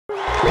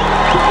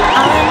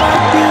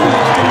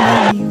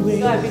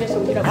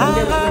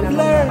I've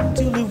learned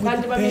to live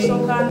with the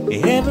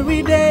pain.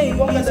 Every day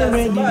is a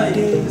rainy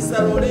day.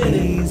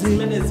 Is it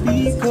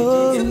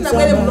because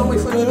I'm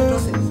a girl?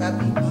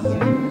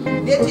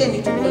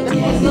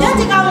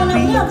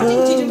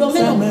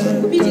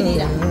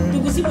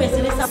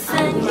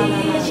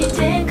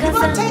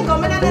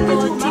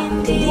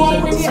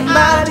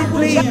 Somebody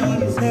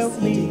please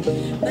help me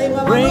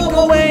break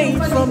away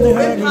from the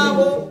hurting.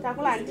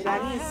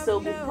 So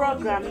the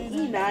program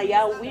ina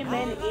ya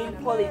Women in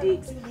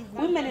Politics.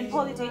 Women in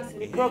Politics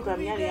ni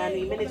program yani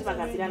imene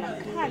timakambirana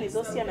nkhani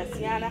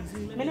zosiyana-siyana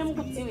imene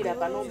mukudziwira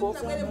panopo.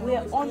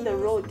 We're on the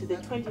road to the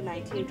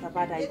 2019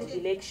 tripartite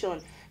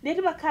election.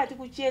 Ndeti makati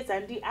kucheza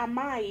ndi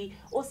amayi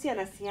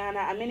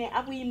osiyana-siyana amene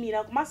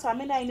akuyimira komanso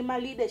amene ali ma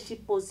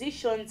leadership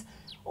positions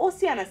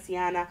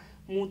osiyana-siyana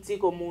mu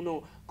dziko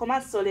muno.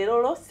 Komanso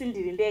lero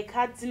sindili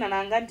ndekha, dzina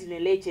langa ndine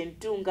Legend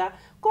Tunga,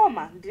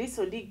 koma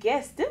ndilinso ndi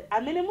guest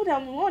amene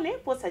mutamuone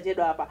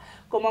posachedwa apa.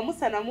 Koma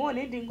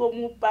musanamuone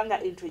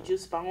ndingomupanga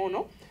introduce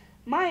pang'ono.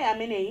 Mayi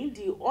ameneyi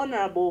ndi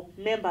Honorable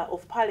Member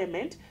of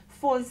Parliament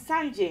for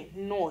Chilenje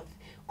North.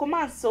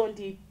 Komanso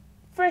ndi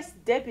First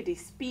Deputy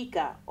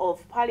Speaker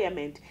of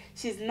Parliament.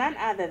 She's none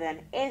other than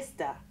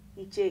Esther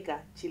Mcheka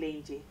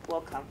Chilenje.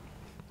 Welcome.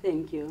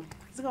 Thank you.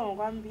 Zikomo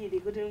kwambiri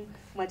kuti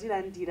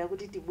mwatilandira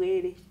kuti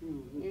tibwere.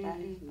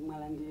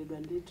 Mwalandiridwa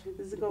ndithu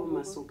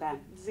masukani.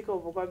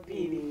 Zikomo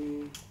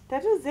kwambiri.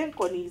 Tatuze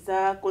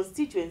nkoniza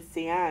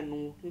constituency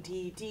yanu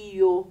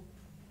ndiyo.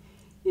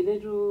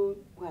 Inetu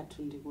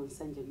kwathu ndi ku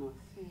Chilenje North.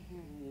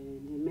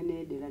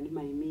 Ndimene dera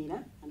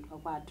ndimayimira anthu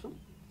akwathu.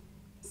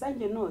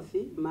 Chilenje North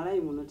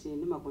Malawi muno tili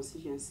ndi ma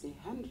constituency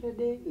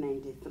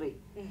 193.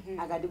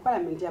 Akati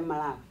parliament ya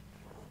Malawi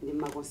ndi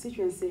ma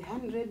constituency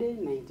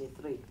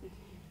 193.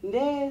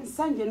 Nde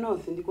Chilenje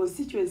North ndi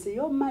constituency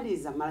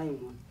yomaliza Malawi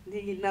muno.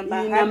 Ndi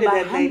number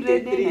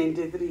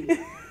 193.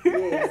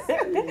 Yes.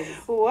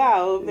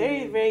 Wow,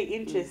 very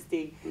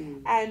interesting.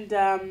 And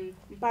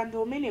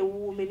mpando umene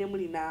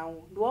muli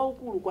nawo ndi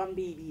waukulu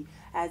kwambiri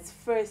as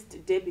First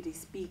Deputy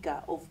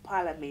Speaker of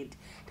Parliament.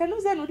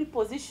 Tanuzani kuti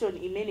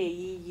position imene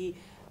iyi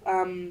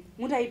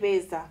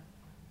mutayipeza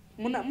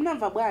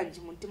munamva bwanji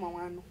mu mtima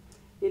wanu?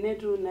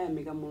 Inetu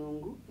nayamika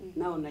Mulungu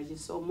naona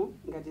chisomo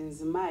ngati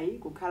nzimayi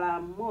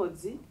kukhala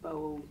mmodzi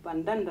pa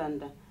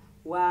ndandanda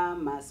wa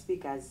ma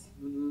speakers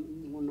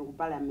muno ku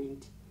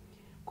parliament.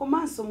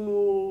 Komanso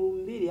mu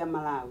mbiri ya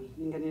Malawi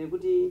ninganene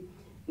kuti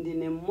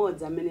ndine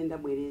mmodzi amene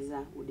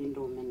ndabwereza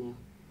udindo umenewo.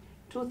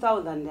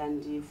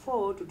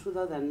 2004 to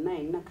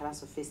 2009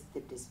 nakhalanso First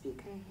Deputy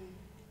Speaker.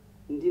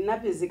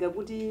 Ndinapezeka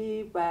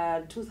kuti pa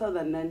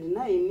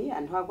 2009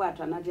 anthu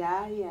akwathu anati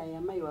ayi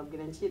amayi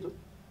wagwira ntchito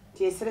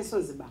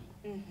tiyesereso zibambo.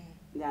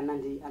 Ndi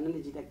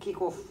anandichita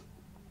kick off.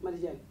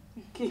 Matijani.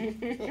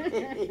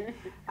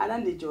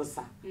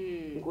 Anandichosa.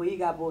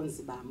 Ngoyikapo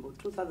nzibambo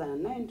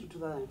 2009 to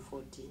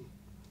 2014.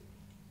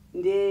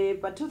 Ndi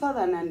pa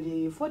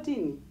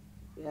 2014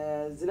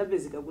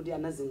 zinapezeka kuti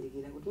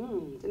anazindikira kuti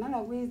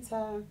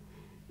tinalakwitsa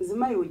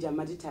nzimayi uja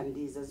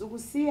matithandiza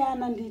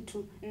zikusiyana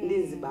ndithu ndi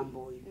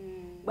nzibamboyo.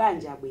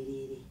 Bwanji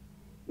abwerere.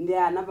 Ndi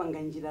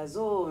anapanga njira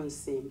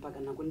zonse mpaka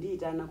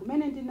nakundiyitana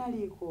kumene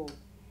ndinaliko.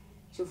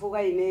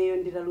 Chifukwa ineyo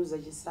nditaluza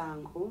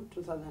chisankho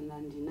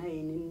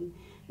 2009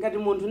 ngati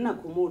munthu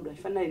ninakhumudwa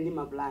chifanali ndi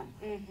maplan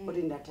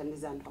kuti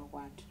ndathandiza anthu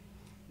akwathu.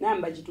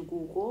 Nayamba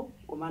chitukuko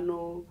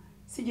komano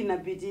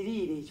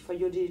sichinapitirire chifukwa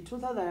choti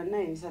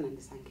 2009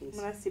 sanandisankhese.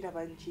 Munasira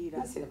panjira.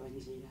 Nasira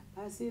panjira.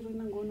 Basi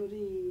rinangono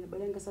ri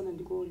abalenga sana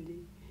ndikonde.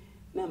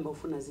 Nayamba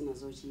ufuna zina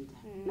zochita.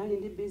 Nali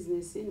ndi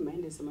business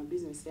nimayendesa ma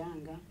business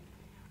yanga.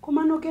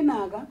 Komano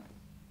kenaka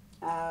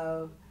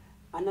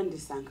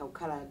anandisankha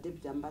kukhala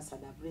Deputy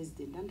Ambassador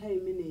President anthawi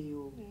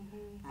imeneyo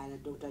ala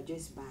Dr.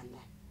 Joyce Banda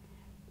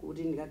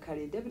kuti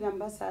ndikakhale Deputy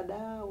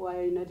Ambassador wa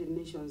United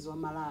Nations wa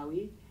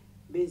Malawi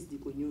based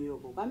ku New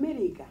York ku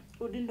America.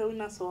 Udindo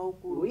winaso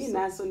waukulu.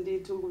 Winaso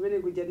ndithu kumene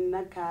kuja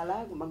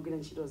ndinakhala kumagwira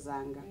ntchito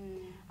zanga.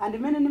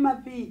 Andimene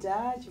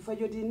ndimapita chifukwa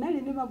choti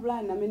nali ndi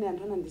maplan amene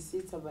anthu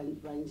anandisitsa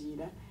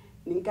panjira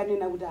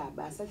ninkanena kuti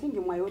basi afinge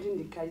mwayi woti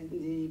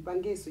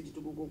ndipangeso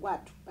chitukuko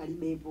kwathu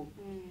palibepo.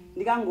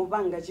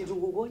 Ndikangopanga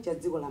chitukuko cha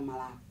dziko la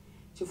Malawi.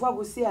 Chifukwa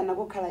kusiyana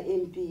kokhala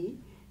MP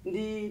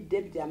ndi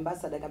Deputy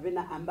Ambassador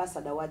kapena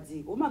ambassador wa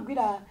dziko.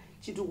 Umagwira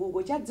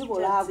chitukuko cha dziko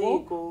lako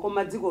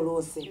koma dziko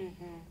lonse.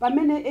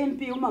 Pamene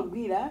MP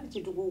umagwira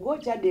chitukuko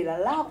cha dera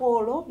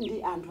lakolo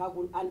ndi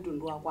anthu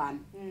antundu wakwanu.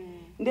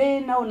 Nde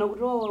naona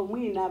kuti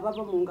mwina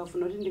papa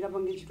mungafuna kuti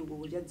ndikapange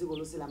chitukuko cha dziko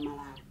lonse la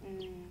Malawi.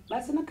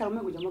 Basi nakhala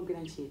mwe kuja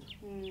magwira ntchito.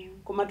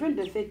 Koma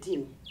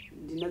 2013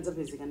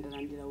 ndinadzapezeka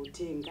ndalandira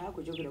uthenga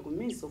kuchokera ku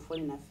Ministry of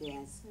Foreign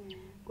Affairs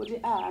kuti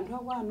anthu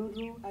akwanu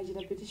tu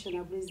achita petition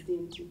ya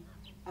president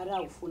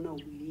akufuna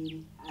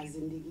ubwiriri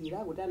azindikira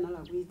kuti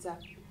analakwitsa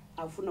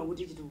afuna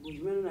kuti chitukuko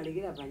chimene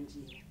unalekera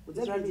panjira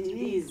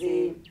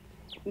udzapitirize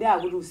ndi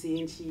akuti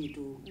usiye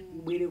ntchito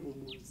ubwere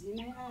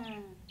kumudzi.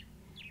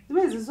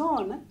 Zimene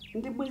zona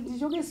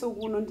ndichokeso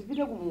kuno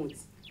ndipite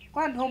kumudzi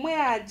kwa anthu omwe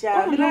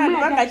aja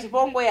ndipanga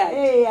chipongo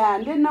yaja.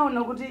 Ndi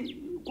naona kuti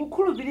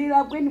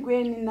kukhulupirira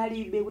kwenikweni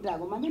nalibe kuti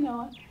akoma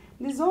amenewa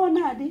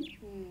ndizoonadi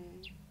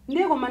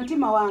ndeko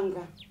mtima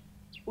wanga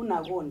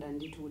unakonda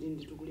ndithu kuti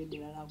nditukule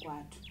dera la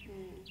kwathu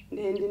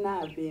ndiye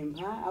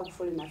ndinapempha aku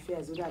Foreign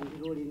Affairs kuti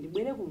andilole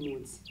ndibwere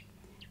kumudzi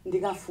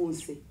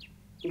ndikafunse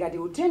ngati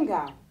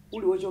uthengawo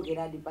uli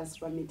wochokeradi pansi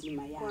pa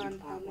mitima ya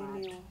anthu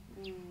akwathu.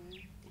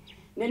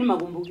 Ndiye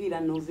makumbukira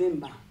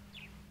November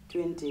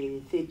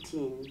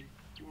 2013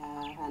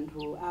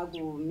 anthu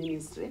aku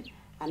ministry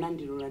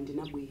anandilola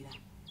ndinabwera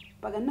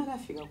mpaka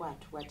ndinakafika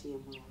kwathu kwati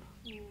Mulolo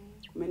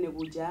kumene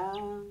kuja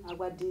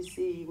akwa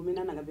DC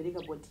kumene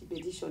anakapereka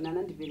petition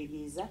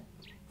anandiperekeza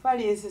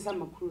fali yense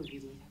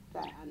samakhulupirira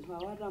kuti anthu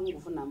awatu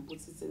angufuna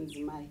mputsitse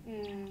mzimayi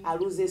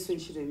aluzenso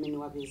ntchito imene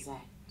wapezayo.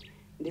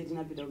 Ndiye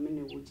tinapita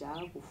kumene kuja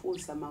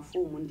kufunsa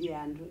mafumu ndi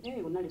anthu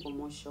kunali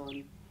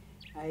commotion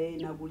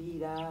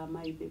nakulira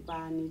mayi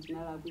pepani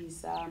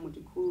tinalakwisa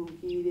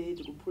mutikhululukire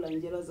tikuphula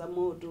njelo za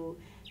moto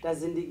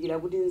tazindikira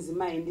kuti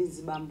mzimayi ndi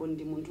mzibambo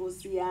ndi munthu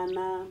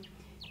osiyana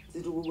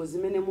zitukuko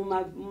zimene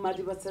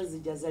mumatipatsa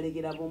zija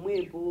zalekera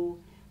pomwepo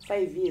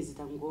 5 years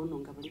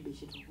tangononga palibe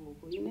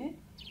chitukuko. Ine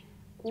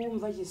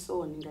kumva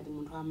chisoni ngati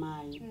munthu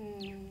amayi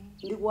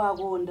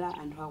ndikuwakonda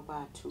anthu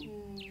akwathu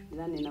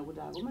ndinanena kuti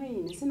akoma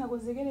ine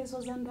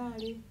sinakonzekereso za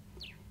ndale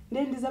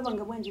ndiye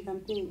ndizapanga bwanji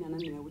kampeni.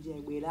 Ananena kuti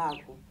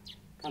ayibwerako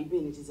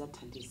kampeni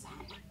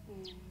tizathandizana.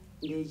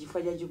 Ndiye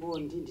chifukwa cha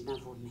chikondi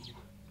ndinavomera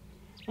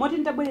moti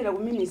ndabwerera ku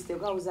minister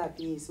ukauza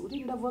APS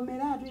kuti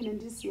ndavomeratu ine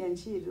ndisiya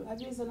ntchito.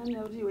 APS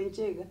ananena kuti iwe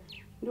Mcheka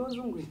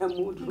ndiozungulira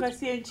mutu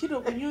ngasiye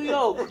ntchito ku New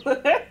York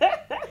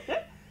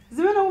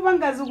zimene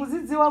kupangazi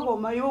kuzidziwa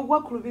koma iwe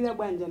kwakhulupirira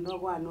bwanja ndo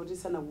kwano kuti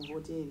sana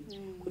kuvoteri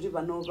kuti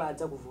panopa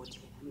adza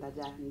kuvotera ndati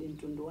ndi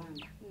mtundu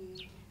wanga.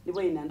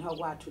 Ndipo ine anthu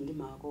akwathu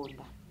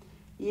ndimakonda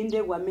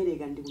inde ku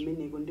America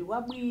ndikumeneko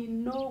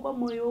ndikwabwino kwa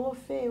moyo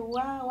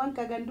wofewa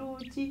wankaka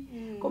nduchi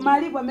koma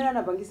alipo amene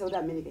anapangisa kuti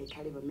America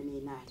ikhale pamene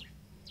inali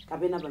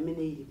kapena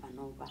pamene ili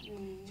panopa.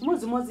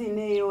 Chimodzimodzi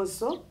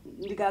ineyonso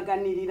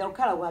ndikakanirira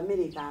kukhala ku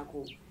America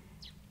ako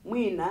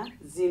mwina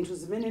zinthu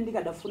zimene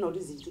ndikadafuna kuti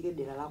zichitike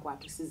dera la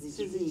kwathu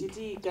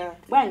sizichitika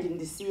bwanji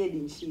ndisiye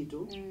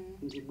ntchito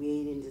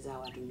ndibwere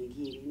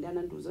ndizawatumikire.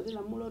 Ndanandiuza kuti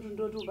lamulo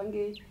ndoti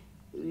upange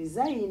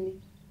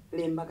resign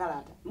lemba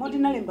kalata moti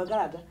nalemba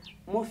kalata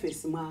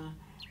mofesi mwa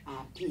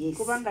PS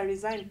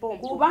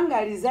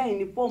kupanga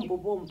resign pompo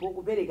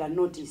kupereka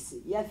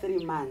notice ya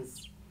 3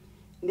 months.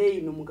 Ndiye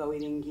ino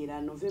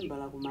mukawerengera November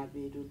la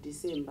kumapeto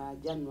December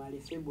January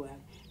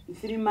February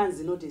 3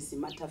 months notice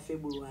mata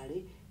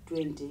February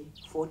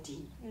 2014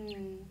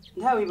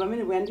 nthawi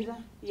pamene kuyandira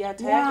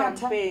yataya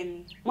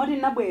campaign moti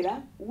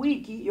nabwera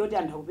wiki yoti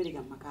anthu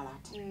akupereka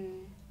makalata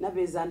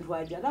napeza anthu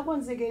aja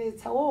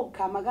atakonzekeretsa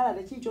wokha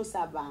makalata chicho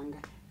sapanga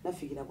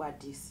nafikira kwa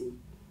DC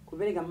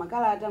kupereka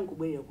makalata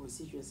nkubwerera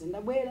constituency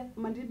ndabwera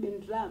koma ndilibe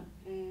ndalama.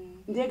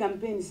 Ndiye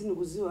campaign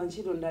sindikuziwa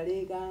ntchito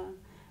ndaleka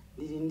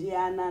ndili ndi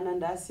ana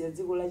ndasiya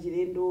dziko la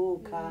chilendo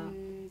okha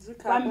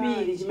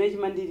kwambiri chimene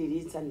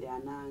chimandiliritsa ndi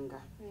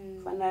ananga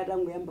fanala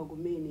tangoyamba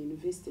kumene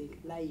university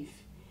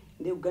life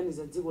ndiye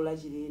kuganiza dziko la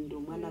chilendo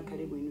mwana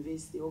akhale ku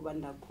university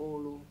opanda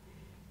kholo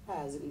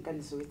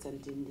zinkandisowetsa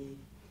mtendere.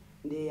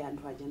 Ndiye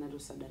anthu aja anati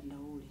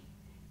usadandaule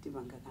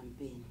tipanga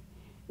campaign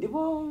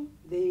ndipo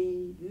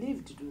they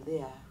lived to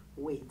their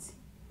words.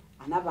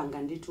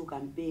 Anapanga ndithu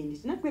campaign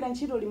tinagwira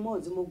ntchito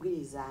limodzi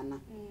mogwirizana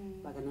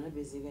mpaka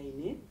napezeka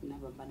ine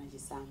napambana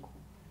chisankho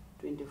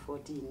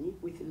 2014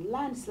 with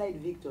landslide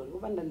victory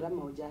opanda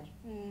ndalama ujatu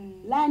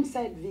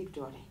landslide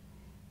victory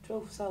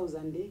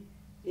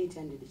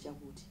 12,800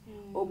 chakuti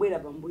obwera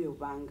pambuyo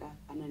panga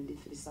anandi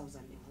 3,000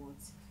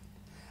 votes.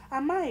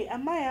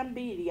 Amayi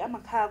ambiri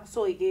amakhala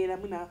kusowekera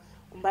mwina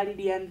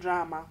kumbali ya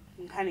drama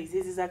nkhani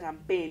zizi za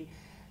campaign.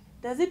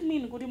 Does it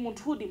mean kuti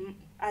munthudi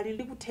ali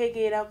ndi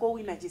kuthekera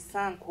kowina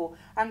chisankho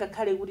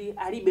angakhale kuti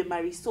alibe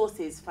ma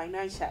resources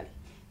financially?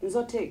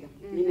 Nzotheka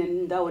ine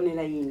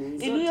ndaonera ine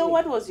inuyo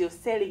what was your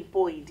selling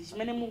point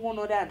chimene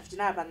mukuona kuti anthu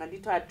tinapanga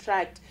ndithu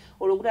attract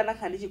olokuti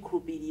anakhala ndi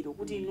chikhulupiriro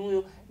kuti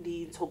inuyo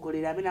ndi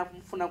mtsogoleri amene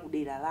akumfuna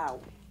kudera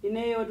lawo?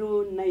 Ineyo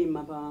tu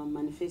naima pa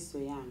manifesto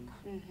yanga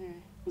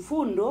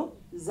mfundo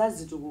za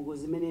zitukuko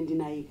zimene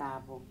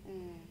ndinayikapo.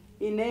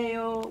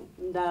 Ineyo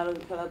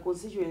ndakhala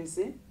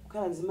constituency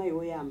kukhala nzimayi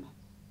woyamba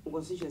mu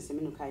constituency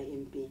imene khala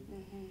MP.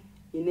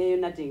 Ineyo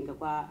natenga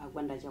kwa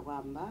akwandacha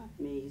kwamba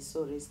may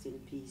so rest in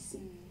peace.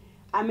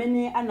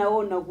 Amene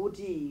anaona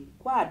kuti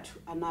kwathu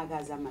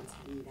anakaza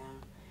matsalira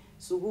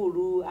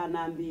sukulu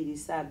anambiri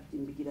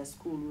salimbikira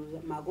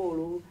sukulu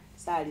makolo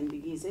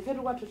salimbikisa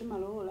ifetu kwathu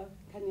timalola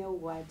nkhani ya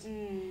ukwati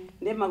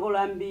ndiye makolo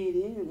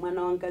ambiri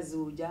mwana wankazi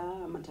uja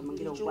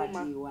amathamangira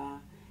kukwatiwa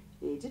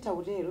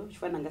titakutero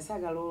chifana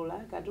ngasakalola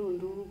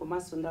katundu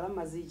komanso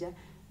ndalama zija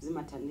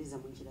zimathandiza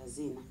munjira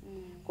zina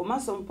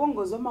komanso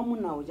mpongozi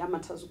wamamuna uja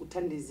amathaso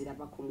kuthandizira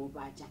pakhomo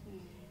paja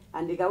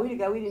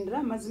andikawiri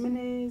ndalama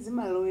zimene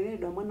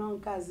zimaloweredwa mwana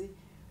wankazi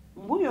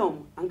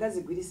mbuyomo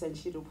angazigwirisa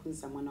ntchito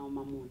kuphunzitsa mwana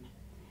wamamuna.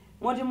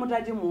 moti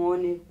mutati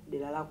muone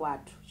dera la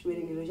kwathu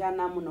chiwerengero cha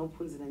ana amuna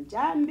ophunzira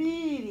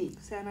njambiri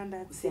kusiyana ndi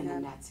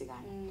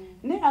atsikana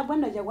ndi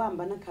agwanda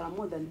chakwamba anakhala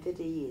more than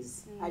 30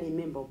 years ali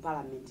member of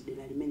parliament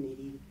dera limene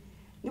lili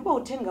ndipo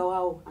uthenga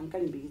wawo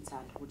ankalimbikitsa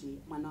anthu kuti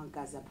mwana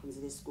wamkazi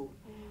aphunzire school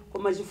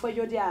koma chifukwa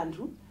choti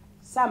anthu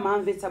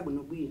samamvetsa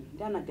bwinobwino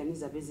ndi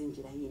anaganiza peze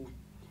njira ina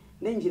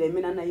ndi njira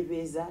imene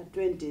anayipeza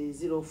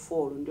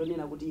 2004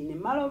 ndionena kuti ine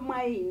malo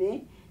mwa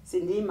ine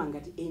sindiyima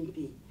ngati MP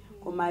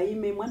koma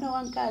ime mwana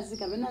wamkazi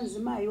kapena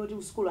mzimayi oti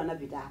uskulu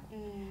anapitako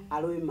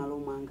alowe malo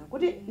mwanga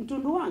kuti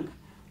mtundu wanga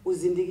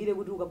uzindikire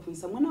kuti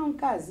ukaphunzitsa mwana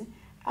wamkazi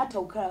atha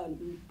kukhala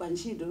pa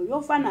ntchito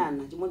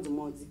yofanana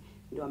chimodzimodzi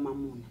ndi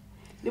wamamuna.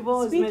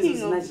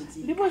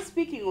 Ndipo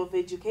speaking of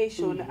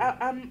education,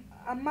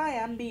 amayi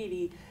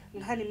ambiri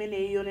nkhani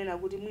imene iyonena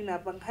kuti mwina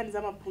pa nkhani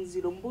za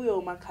maphunziro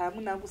mbuyo makhala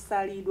mwina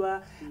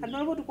akusalidwa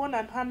anthu kuona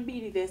anthu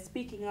ambiri they're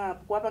speaking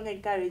up kuwapanga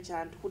encourage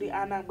anthu kuti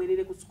ana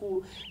abwerere ku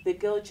school, the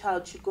girl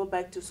child should go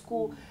back to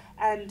school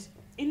and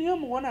iniyo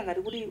muona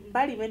ngati kuti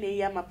mbali imene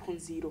ya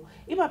maphunziro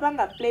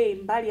imapanga play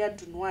mbali ya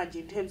mtundu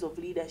in terms of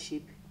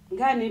leadership.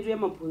 Nkhani itu ya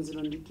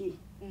maphunziro ndiki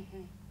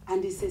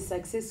and it's a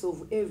success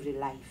of every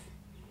life.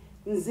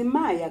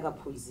 Mzimayi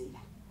akaphunzira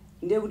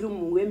ndiye kuti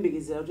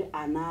muyembekezera kuti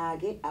ana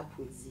ake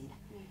aphunzira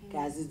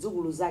kazi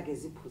zidzukulu zake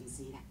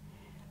ziphunzira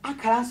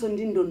akhalanso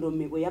ndi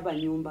ndondomeko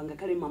yapanyumba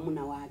ngakhale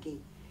mamuna wake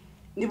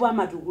ndipo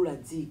amatukula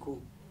dziko.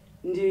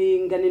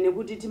 Ndinganene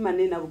kuti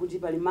timanena kuti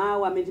pali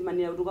mawu amene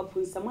timanena kuti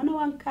ukaphunzitsa mwana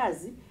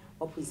wamkazi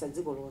waphunzitsa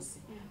dziko lonse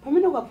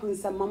pamene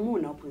ukaphunzitsa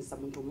mamuna waphunzitsa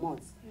munthu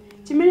mmodzi.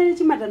 Chimene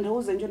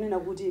chimatanthauza njonena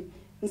kuti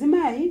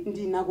mzimayi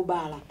ndi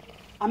nakubala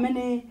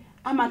amene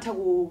amatha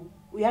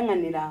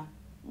kuyang'anira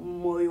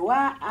moyo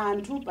wa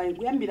anthu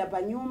kuyambira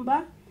pa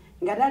nyumba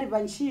ngati ali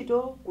pa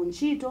ntchito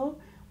kuntchito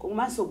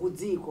komanso ku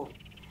dziko.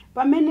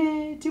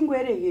 Pamene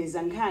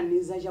tingoyerekeza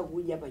nkhani za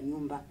chakudya pa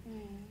nyumba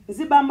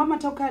mzibamba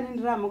amatha kukhala ndi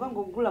ndalama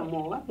kangogula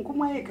mowa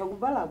nkumwa yekha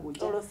kuvala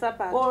kucha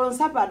olo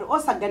nsapato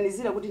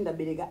osaganizira kuti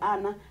ndabereka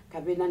ana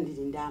kapena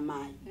ndili ndi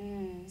amayi.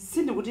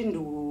 Sindikuti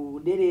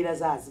ndikuderera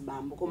za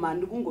azibambo koma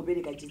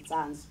ndikungopereka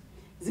chitsanzo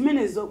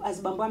zimenezo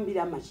azibambo ambiri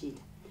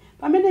amachita.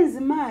 Pamene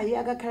mzimayi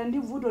akakhala ndi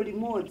vuto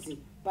limodzi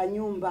pa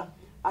nyumba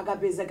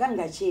akapeza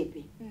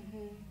kangachepe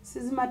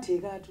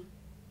sizimathekatu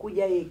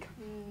kudya yekha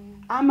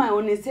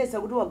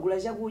amaonetsetsa kuti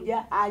wagula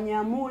chakudya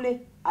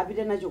anyamule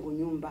apite nacho ku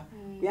nyumba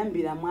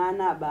kuyambira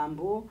mwana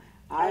abambo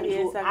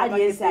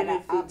aliyense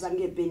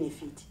apange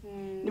benefit.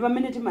 Ndi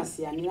pamene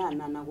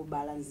timasiyanirana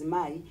nakubala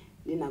mzimayi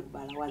ndi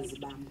nakubala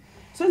wanzibambo.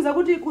 Sonza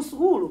kuti ku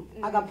sukulu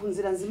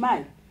akaphunzira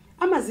mzimayi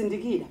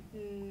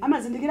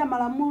amazindikira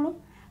malamulo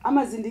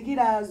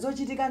amazindikira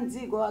zochitika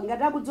mdziko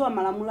ngati akudziwa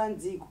malamulo a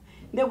mdziko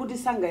ndiye kuti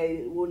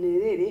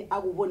sangaonerere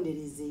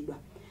akuponderezedwa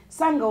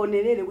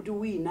sangaonerere kuti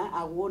wina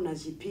akuona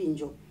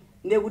chipinjo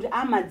ndiye kuti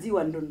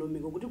amadziwa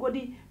ndondomeko kuti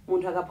kodi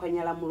munthu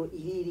akaphwanya lamulo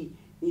ilili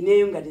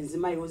ineyo ngati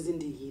mzimayi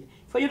wozindikira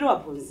chifukwa choti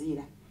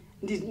waphunzira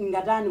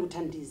ngatani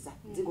kuthandiza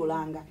dziko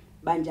langa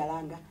banja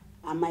langa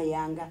amayi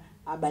anga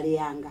abale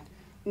yanga.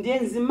 Ndiye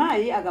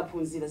mzimayi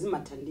akaphunzira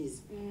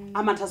zimathandiza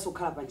amathaso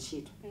kukhala pa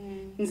ntchito.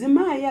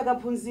 Mzimayi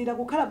akaphunzira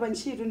kukhala pa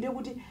ntchito ndiye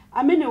kuti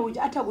amene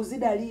uja atha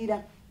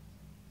kuzidalira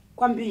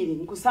kwambiri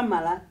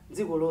nkusamala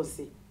dziko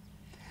lonse.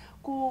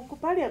 Ku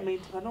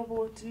parliament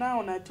panopo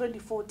tinaona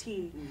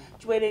 2014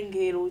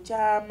 chiwerengero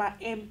cha ma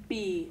MP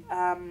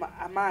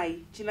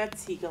amayi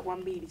chinatsika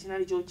kwambiri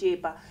chinali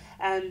chochepa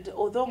and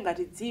although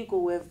ngati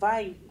dziko were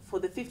vying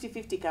for the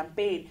 50-50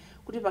 campaign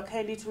kuti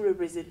pakhale ndi true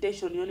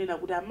representation yonena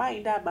kuti amayi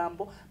ndi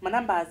abambo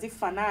manamba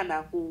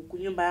azifanana ku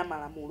nyumba ya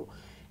malamulo.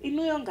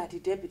 Inuyo ngati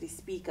deputy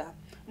speaker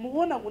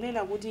mukuona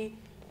kunena kuti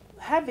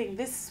having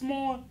this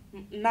small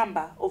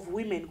number of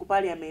women ku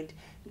parliament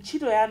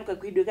ntchito yanu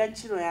kagwidwe ka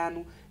ntchito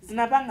yanu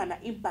zinapanga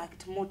na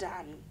impact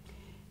motani?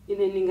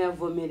 Ine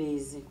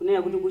ndingavomereze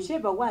kunena kuti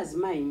kuchepa kwa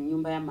azimayi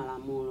mnyumba ya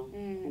malamulo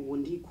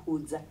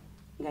ukundikhudza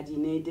ngati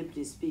ine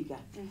deputy speaker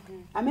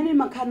amene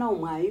makhala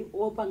omwayi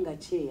opanga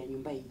cheya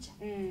nyumba ija.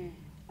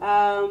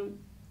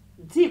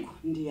 Dziko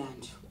ndi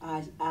anthu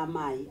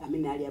amayi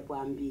amene ali apo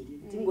ambiri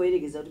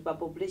tingoyerekeza kuti pa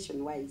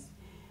population wise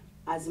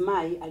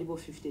azimayi alipo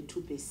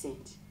 52%.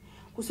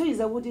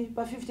 Kusoiza kuti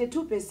pa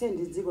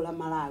 52% dziko la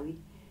Malawi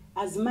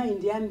azimayi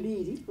ndi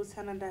ambiri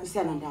kusiyana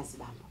ndi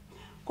azibambo.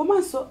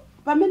 Komanso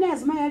pamene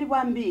azimayi alipo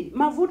ambiri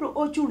mavuto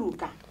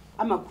ochuluka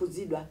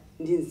amakhudzidwa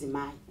ndi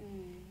mzimayi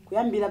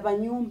kuyambira pa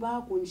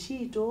nyumba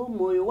kuntchito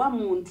moyo wa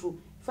munthu.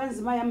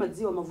 Mzimayi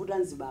amadziwa mavuto a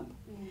mzibambo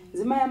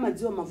mzimayi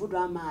amadziwa mavuto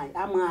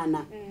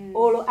amwana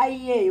olo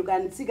aiyeyo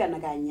kanitsikana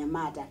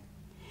kanyamata.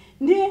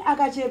 Ndiye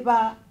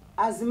akachepa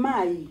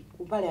azimayi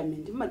ku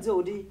parliament madziwa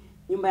kuti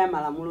nyumba ya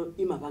malamulo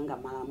imapanga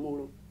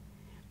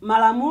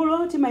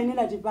malamulo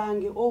timayenera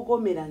tipange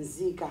okomera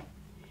nzika.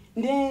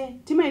 Ndiye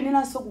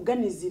timayeneranso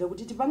kuganizira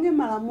kuti tipange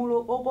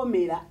malamulo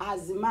okomera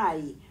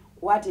azimayi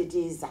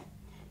kuwateteza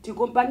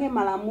tipange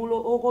malamulo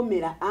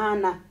okomera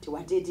ana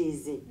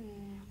tiwateteze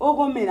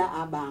okomera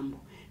abambo.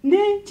 Ndi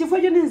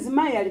chifukwa choti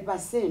mzimayi ali pa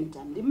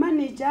center ndi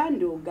manager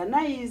ndi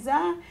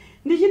organizer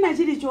ndi china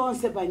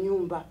chilichonse pa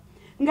nyumba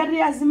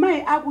ngati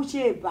azimayi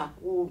akuchepa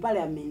ku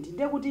parliament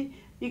ndiye kuti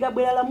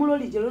ikabwera lamulo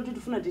lije loti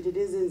tifuna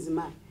titeteze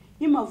mzimayi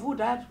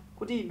imavuta atu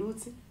kuti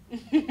idutse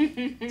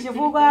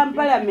chifukwa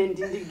parliament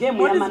ndi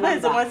game ya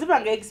manamba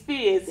mwazipanga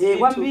experience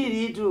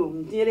kwambiri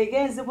itu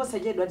tiyerekeze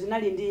posachedwa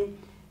tinali ndi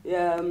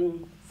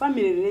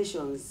Family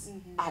Relations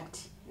Act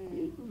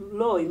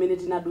law imene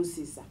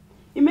tinadusisa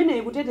imene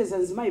ikuteteza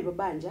mzimayi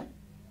pabanja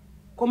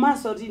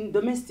komanso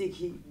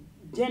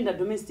gender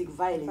domestic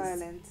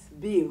violence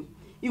bill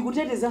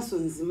ikutetezanso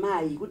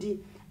mzimayi kuti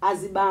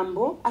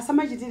azibambo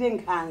asamachitire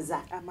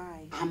nkhanza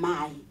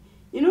amayi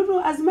inutu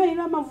azimayi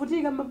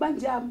amavutika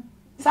mabanja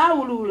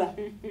saulula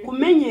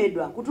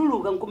kumenyedwa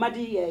kutuluka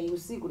nkumati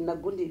usiku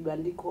ndagundidwa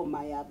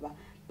ndikhoma yapa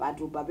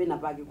patu papena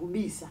pake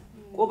kubisa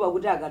kopa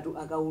kuti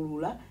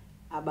akaulula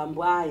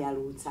abambo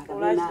ayalutsa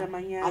kapena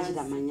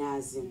achita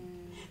manyazi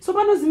so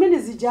pano zimene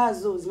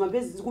zijazo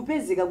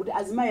zikupezeka kuti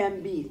azimayi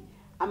ambiri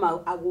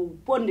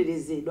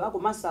akuponderezedwa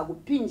komanso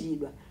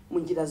akupinjidwa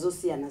munjira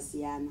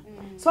zosiyana-siyana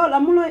so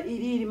lamulo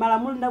ilili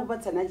malamulo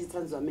ndakupatsani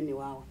achitsanzo amene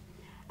wawa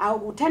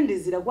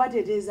akuthandizira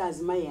kuwateteza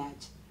azimayi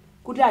aja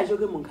kuti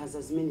achoke mu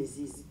nkhanza zimene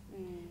zizi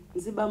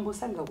mzibambo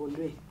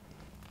sangakondwere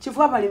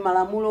chifukwa pali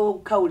malamulo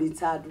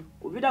okhaulitsatu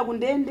kupita ku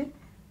ndende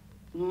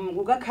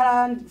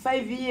kukakhala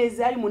 5 years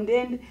ali mu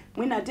ndende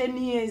mwina 10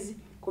 years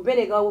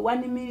kupereka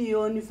 1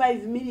 million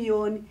 5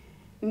 million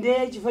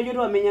nde chifukwa choti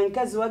wamenya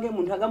mkazi wake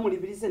munthu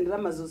akamulipiritse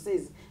ndalama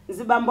zonsezi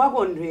mzibambo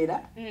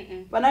akondwera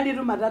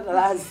panalitu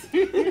matatalazi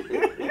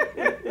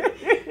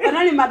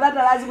panali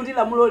matatalazi kuti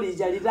lamulo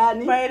lija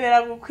litani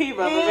payenera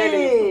kukhwima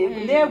pamene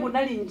nde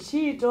kunali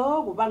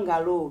ntchito kupanga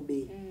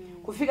lobe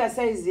kufika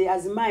saizi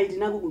azimayi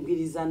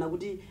tinakugwirizana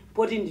kuti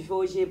poti ndife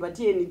ochepa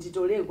tiyeni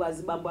titoleko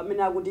azibambo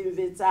amene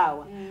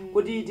akutimvetsawa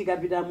kuti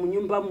tikapita mu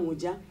nyumba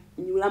muja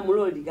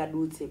lamulo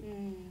likadutse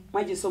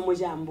mwachisomo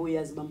cha Ambuye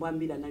azibambo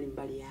ambiri anali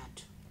mbali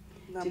yathu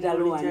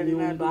tidalowa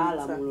nyumba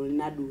lamulo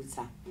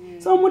linadutsa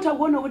so mutha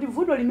kuona kuti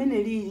vuto limene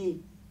lili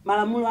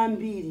malamulo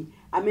ambiri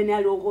amene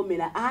ali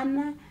okomera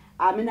ana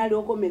amene ali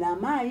okomera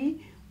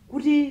amayi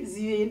kuti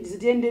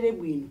zitiyendere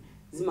bwino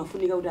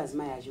zimafunika kuti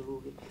azimayi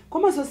achuluke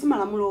komanso si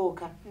malamulo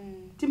okha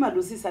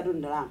timadusisa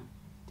ndalama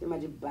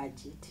timati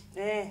budget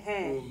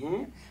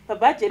pa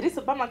budget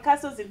iso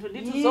pamakhaso zinthu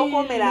ndithu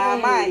zokomera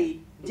amayi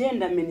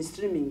gender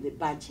mainstreaming the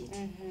budget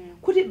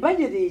kuti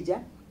budget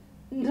ija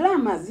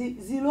ndalama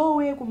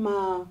zilowe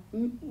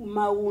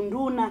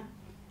kumaunduna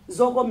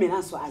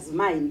zokomeranso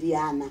azimayi ndi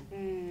ana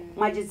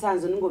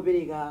mwachitsanzo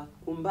ningopereka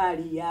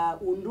kumbali ya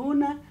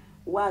unduna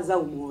wa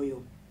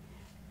zaumoyo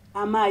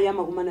amayi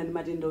amakumana ndi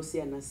matenda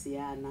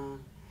osiyana-siyana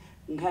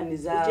nkhani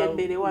za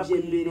uchembere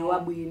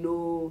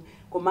wabwino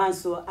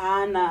komanso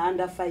ana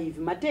under 5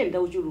 matenda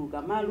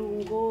ochuluka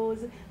malungo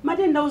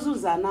matenda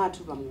ozunza ana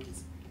athu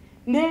pamudzi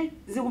ne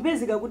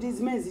zikupezeka kuti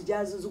zimene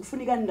zijazo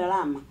zikufunika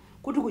ndalama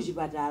kuti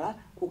kuchipatala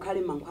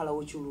kukhale mankhwala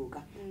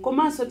ochuluka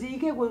komanso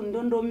tiyike ku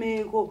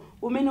ndondomeko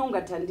umene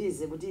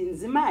ungathandize kuti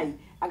mzimayi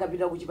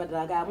akapita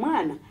kuchipatala kaya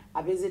mwana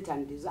apeze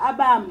thandizo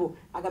abambo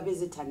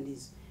akapeze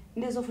thandizo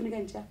ndezofunika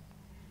ncha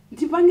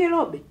ndipange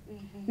lobe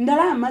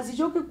ndalama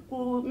zichoke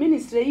ku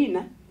ministry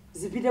ina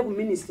zipite ku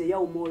ministry ya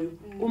umoyo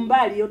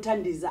kumbali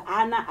yothandiza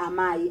ana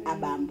amayi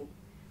abambo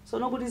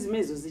sono kuti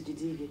zimezo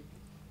zichitike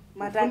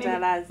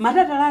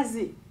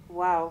matatalazi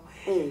wow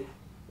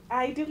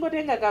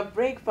tingotenga ka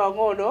break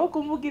pang'ono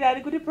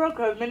kumbukirani kuti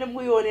program imene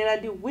muyionera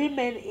ndi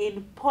Women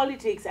in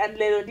Politics and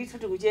lero ndithu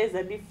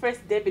tikucheza ndi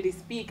First Deputy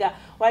Speaker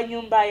wa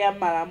nyumba ya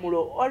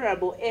malamulo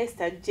Honorable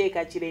Esther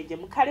Mcheka Chilenje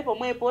mukhale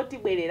pomwepo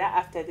tibwerera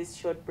after this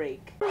short break.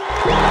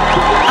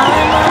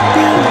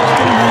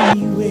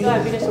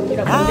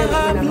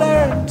 I've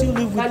learned to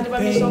live with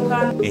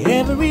pain.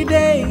 Every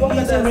day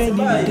is a rainy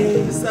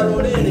day.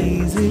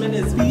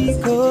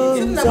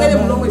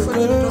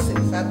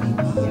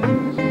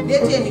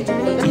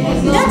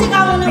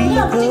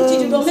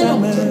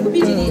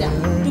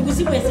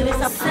 Easy because I'm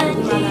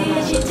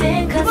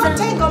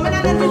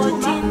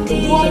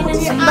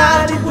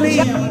somebody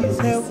please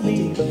help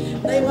me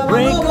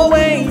break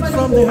away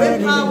from the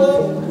hurting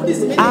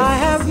I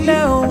have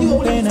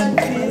known pain and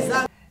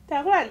fear.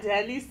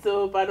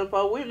 Takulandiraniso pano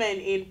pa Women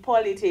in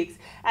Politics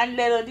and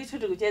lero ndithu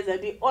tikucheza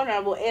ndi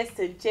Honorable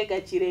Esther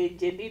Mcheka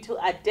Chilenje ndithu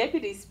a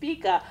Deputy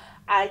Speaker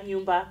a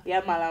nyumba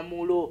ya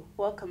malamulo.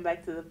 Welcome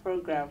back to the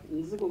program.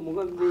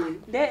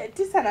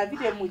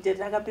 Tisanapite muja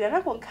takapita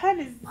nako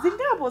nkhani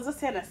zingapo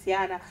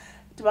zosiyana-siyana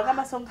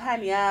tipangamba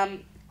nkhani ya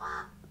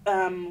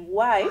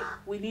why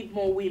we need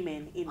more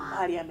women in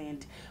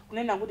parliament.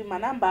 Kunena kuti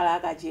manambala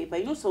akachepa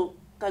inunso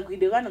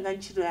kagwide kanu ka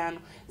ntchito yanu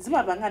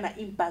zimapangana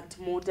impact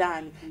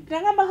motani.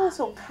 Tinangamba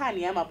konso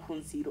nkhani ya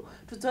maphunziro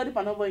tudzoti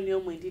panopo ine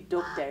yomwe ndi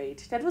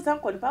doctorate tatiuza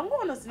nkoni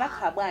pang'ono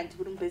zinakhala bwanji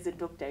kuti mpeze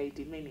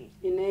doctorate imene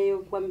ineyo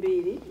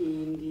kwambiri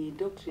ndi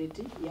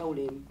doctorate ya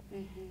ulemu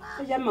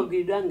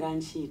chamagwiridwe anga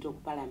ntchito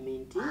ku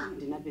parliament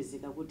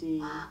ndinapezeka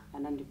kuti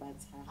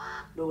anandipatsa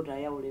doctor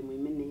ya ulemu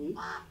imeneyi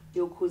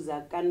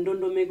yokhuza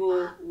kandondomeko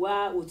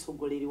wa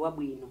utsogoleri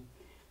wabwino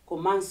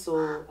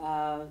komanso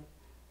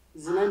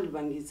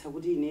zinandipangitsa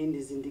kuti ine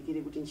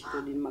ndizindikire kuti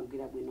ntchito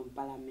ndimagwira bwino mu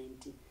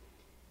parliament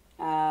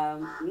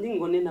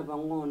ndingonena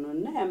pang'ono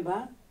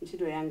nayamba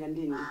ntchito yanga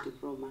ndili ndi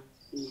diploma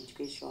in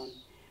education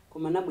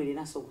koma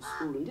nabwereranso ku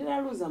sukulu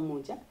ndilaluza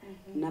mucha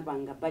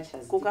napanga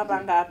bachelor's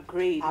kukapanga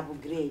upgrade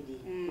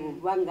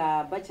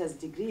kupanga bachelor's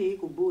degree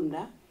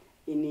kubunda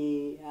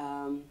in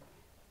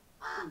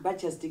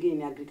bachelor's degree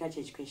in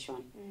agriculture education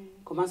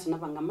komanso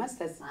napanga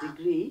master's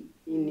degree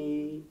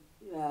in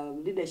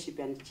leadership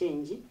and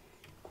change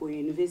ku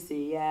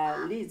University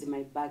ya Leeds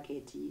my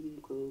bucket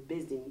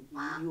based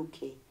in UK.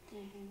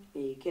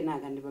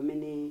 Kenaka ndi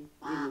pamene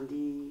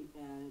ndi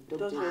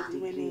doctorate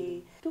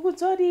degree.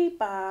 Tikudzori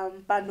pa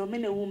mpando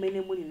umene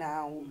umene muli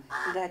nawo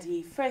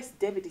ngati first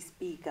deputy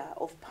speaker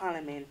of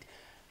parliament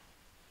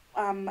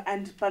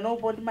and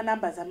panopo ndi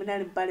numbers amene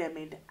ali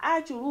parliament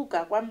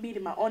achuluka kwambiri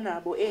ma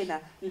honorable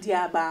ena ndi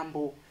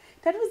abambo.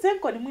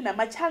 Tatizenko ni mwina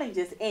ma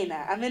challenges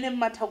ena amene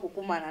mmatha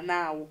kukumana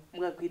nawo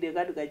mukagwide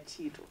kadu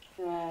kachito.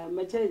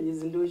 Ma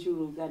challenges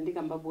ndochuluka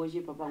ndikambapo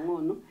chepa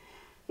pang'ono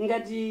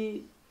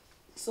ngati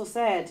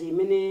society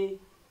imene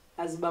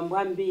azibambo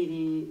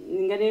ambiri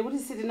ngati kuti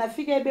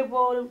sitinafike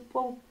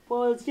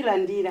po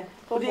chilandira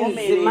kuti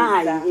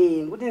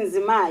nzimayi kuti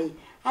nzimayi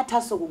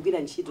athaso kugwira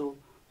ntchito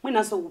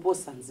mwinaso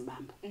kuposa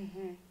nzibambo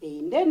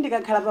nde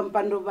ndikakhala pa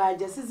mpando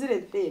paja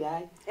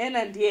sizilephera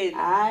ena ndi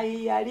ena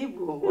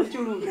alipo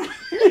ochuluka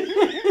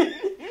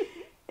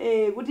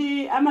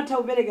kuti amatha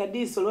kupereka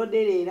diso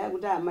lodelera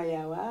kuti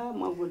amayawa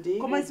mwakuti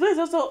koma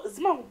ziwezo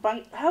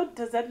zimakupanga. How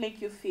does that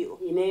make you feel?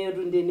 Ineyo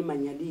tunde ni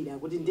manyadira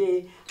kuti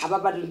nde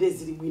apapatu nde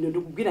zili bwino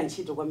ndikugwira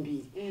ntchito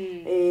kwambiri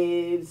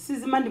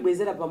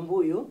sizimandibwezera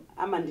pambuyo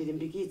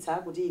amandilimbikitsa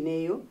kuti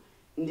ineyo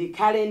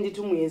ndikhale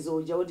nditu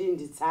mwezo ja kuti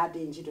nditsate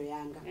ntchito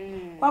yanga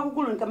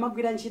kwakukulu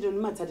ndikamagwira ntchito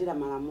ndimatsatira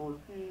malamulo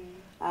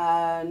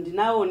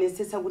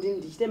ndinaonesetsa kuti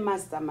ndichite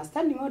ma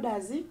standing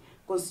orders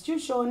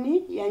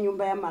constitution ya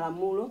nyumba ya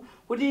malamulo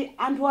kuti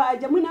anthu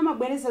aja mwina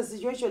amabweresa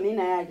situation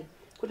ina yake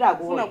kuti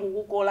akuona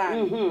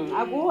kukukolani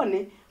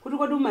akuone kuti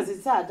kodi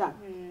umazitsata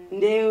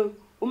nde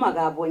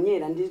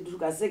umakaponyera ndi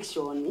ka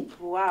section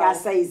ka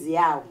size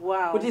yawo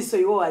kuti so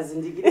iwo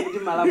azindikire kuti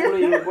malamulo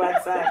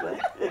yokwatsata.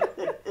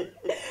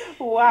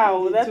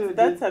 Wow,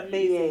 that's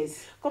amazing.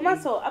 Yes.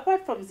 So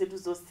apart from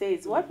Ziduzo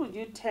says, what would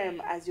you term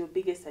as your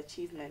biggest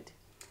achievement?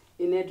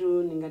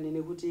 Inetu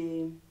ninganene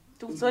kuti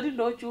tukusoti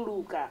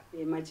ndochuluka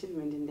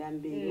achievement ndi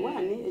ambiri.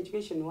 One,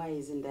 education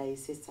wise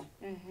ndayisesa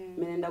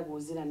mene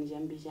ndakuuzira ni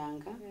chambi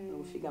changa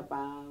kufika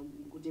pa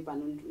kuti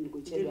pano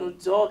ndikuchedwa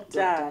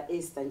Dr.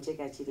 Esther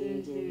Mcheka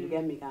Chilenje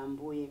ndikuyamika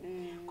Ambuye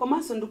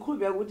komanso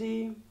ndikhulupira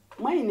kuti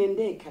mwaine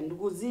ndekha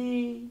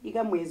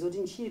ndikuziyika mwezo kuti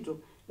ntchito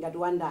ngati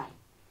wandali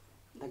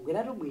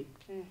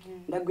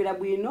ndagwira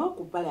bwino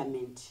ku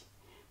parliament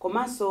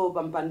komanso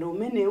pa mpando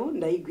umenewu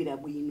ndayigwira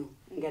bwino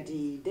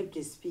ngati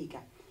deputy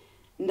speaker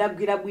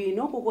ndagwira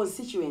bwino ku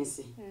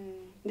constituency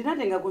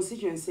ndinatenga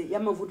constituency ya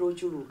mavuto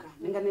ochuluka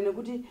ndinganene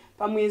kuti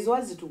pa mwezi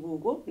wa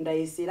zitukuko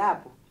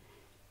ndayeserapo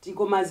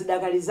tikoma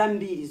zidakali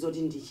zambiri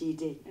zoti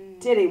ndichite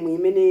teremu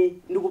imene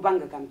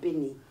ndikupanga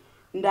campaign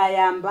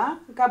ndayamba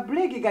ka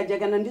break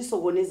kajakana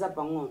ndisokoneza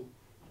pang'ono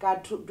ka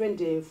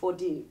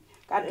 2014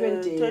 ka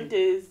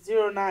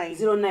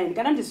 2009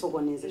 kana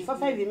ndisokoneza for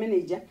 5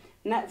 manager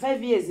na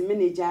 5 years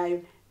manager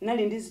ayo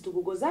nali ndi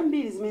zitukuko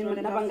zambiri zimene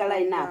ndinapanga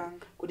line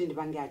up kuti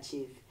ndipange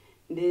achieve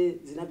nde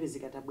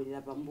zinapezeka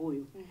tabwerera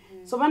pambuyo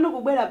so pano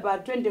kubwera pa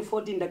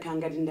 2014 ndakhala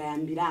ngati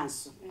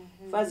ndayambiranso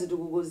fazi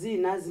tukuko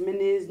zina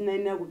zimene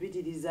zinayenera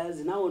kupitiriza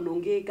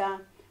zinaonongeka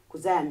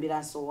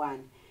kuzayambiranso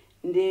wani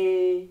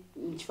nde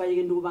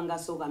nchifanyike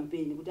ndikupangaso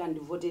campaign kuti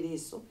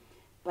andivotereso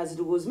fazi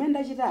tukuko zimene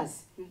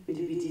ndachitasi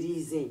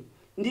ndipitirize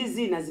ndi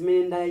zina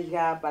zimene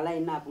ndayika pa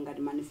line up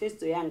ngati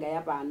manifesto yanga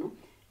yapano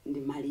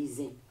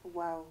ndimalize.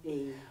 Wow.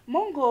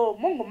 Mongo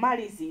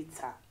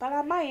malizitsa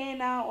pala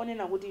mayena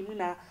onena kuti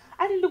mwina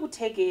ali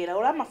ndikuthekera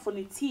ola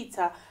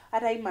mafunitsitsa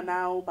atayima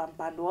nawo pa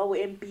mpando wawo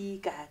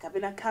MP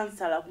kapena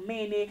councilor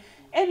kumene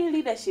any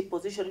leadership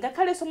position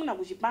ngakhale so mwina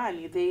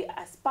kuchipani they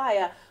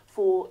aspire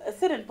for a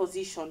certain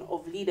position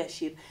of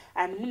leadership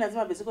and mwina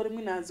zimapezeka kuti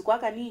mwina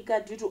zikwakanika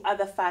due to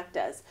other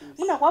factors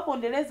mwina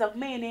kuwapondereza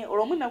kumene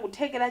olo mwina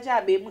kuthekera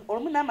chabe olo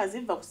mwina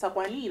amazimva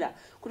kusakwanira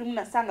kuti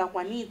mwina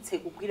sangakwanitse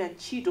kugwira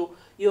ntchito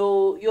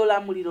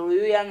yolamuliro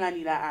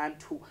yoyang'anira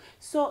anthu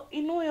so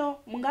inuyo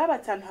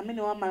mungapatsa anthu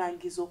amene wa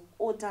malangizo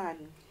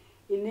otani?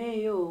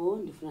 Ineyo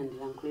ndifuna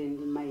ndilankhule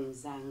ndi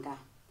mayenzanga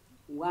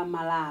wa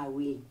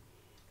Malawi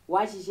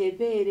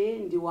wachichepere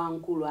ndi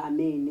wankulu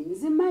amene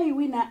nzimayi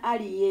wina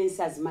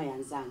aliyense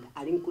azimayanzanga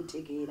ali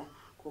nkuthekera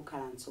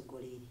kukhala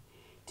mtsogoleri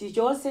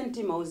tichose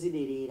mtima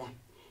oziderera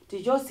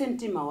tichose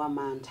mtima wa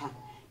mantha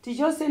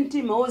tichose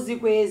mtima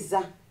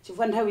ozikweza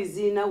chifukwa nthawi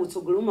zina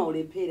utsogoleri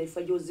umaulephera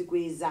chifukwa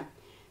chozikweza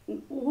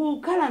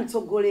kukhala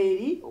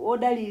mtsogoleri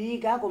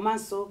odalirika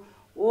komanso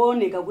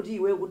wooneka kuti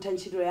iwe kutha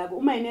ntchito yako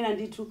umayenera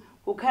ndithu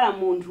kukhala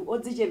munthu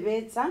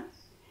odzichepetsa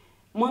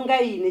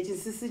monga ine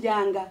chinsinsi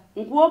changa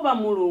nkuopa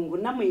Mulungu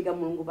namuyika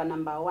Mulungu pa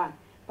namba 1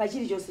 pa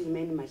chilichonse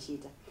chimene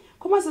machita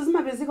komanso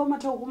zimapezeka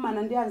umatha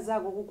kukumana ndi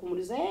anzako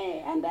kukumuliza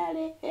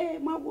andale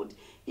mwakuti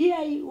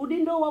iye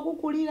udindo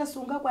wakukulira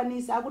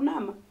sungakwanisa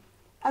akunama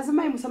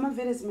azimayi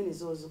musamamvere zimene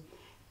zozo.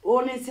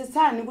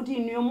 Onetsetsani kuti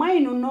inu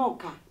mwainu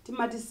nokha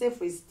timati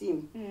self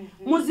esteem.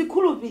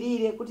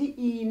 Muzikhulupirire kuti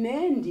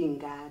ine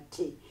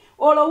ndingathe.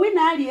 Olo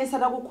wina aliyense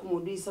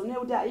atakukhumudwisa une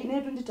kuti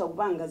inetu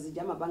nditakupanga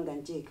zija mapanga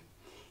Mcheka.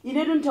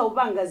 Inetu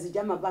nditakupanga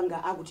zija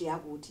mapanga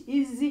akuti.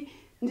 Izi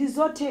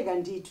ndizotheka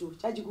ndithu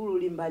chachikulu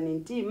limbani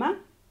mtima.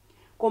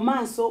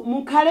 Komanso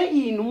mukhale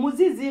inu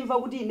muzizimva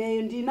kuti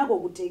ineyo ndinako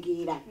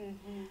kutekera.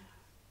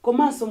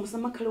 Komanso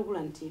musamakhale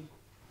kula mtima.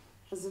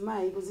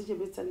 Azimayi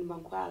kuzichepetsa ndi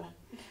mankhwala.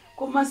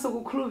 Komanso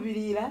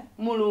kukhulupirira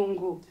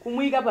Mulungu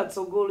kumuyika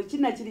patsogolo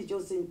china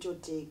chilichonse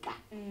nchotheka.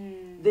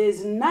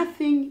 There's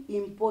nothing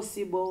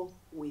impossible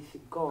with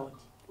God.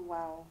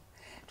 Wow.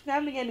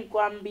 Tunamingeni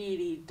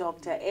kwambiri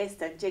Dr.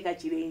 Esther Mcheka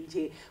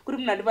Chilenje kuti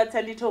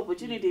mnandipatsa ndithu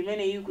opportunity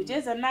imene iyi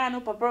kucheza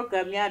nanu pa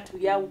program yathu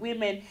ya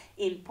Women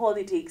in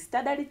Politics.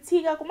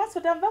 Tadalitsika komanso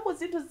tamvako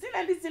zinthu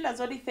zina ndi zina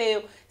zoti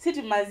ifeyo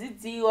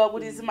sitimazidziwa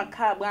kuti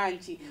zimakhala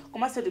bwanji,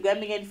 komanso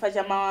tikuyamikeni chifukwa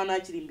cha mawu anu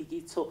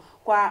achilimbikitso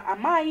kwa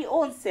amayi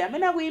onse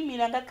amene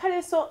akuyimira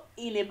ngakhalenso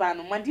ine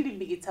pano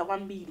mwandilimbikitsa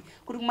kwambiri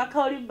kuti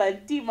kumakhala olimba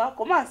mtima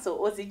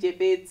komanso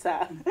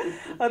ozichepetsa.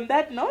 On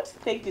that note,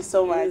 thank you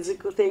so much.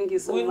 Thank you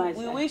so much.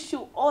 We wish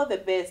you all the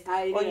best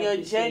on your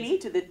journey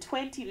it. to the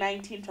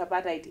 2019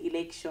 tripartite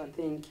election.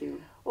 Thank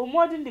you.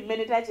 Umoti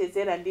ndimene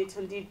tachezera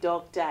ndithu ndi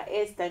Dr.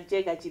 Esther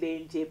Mcheka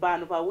Chilenje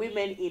pano pa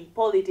Women in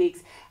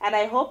Politics, and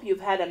I hope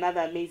you've had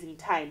another amazing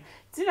time.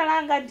 Dzina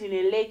langa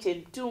ndine Leche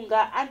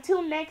Mtunga.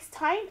 Until next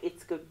time,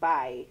 it's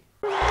goodbye.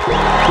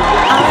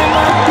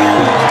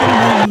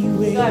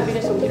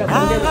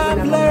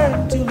 I've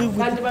learned to live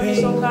with the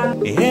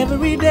pain.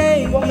 Every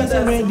day is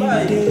a rainy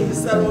day.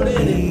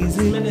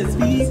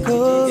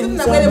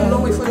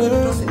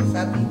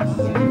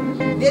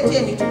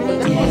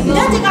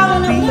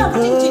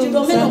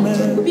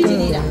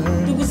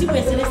 Easy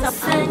because I'm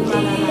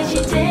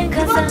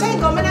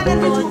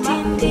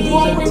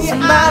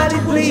somebody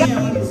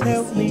please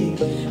help me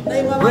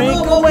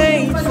break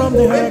away from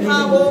the hurt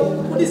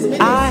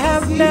I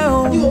have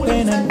known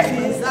pain and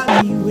fear.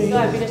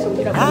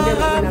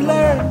 I've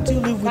learned to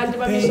live with the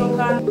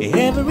pain.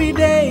 Every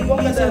day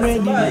is a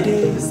rainy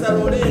day.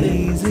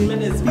 Easy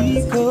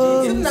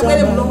because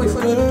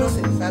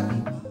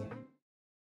I'm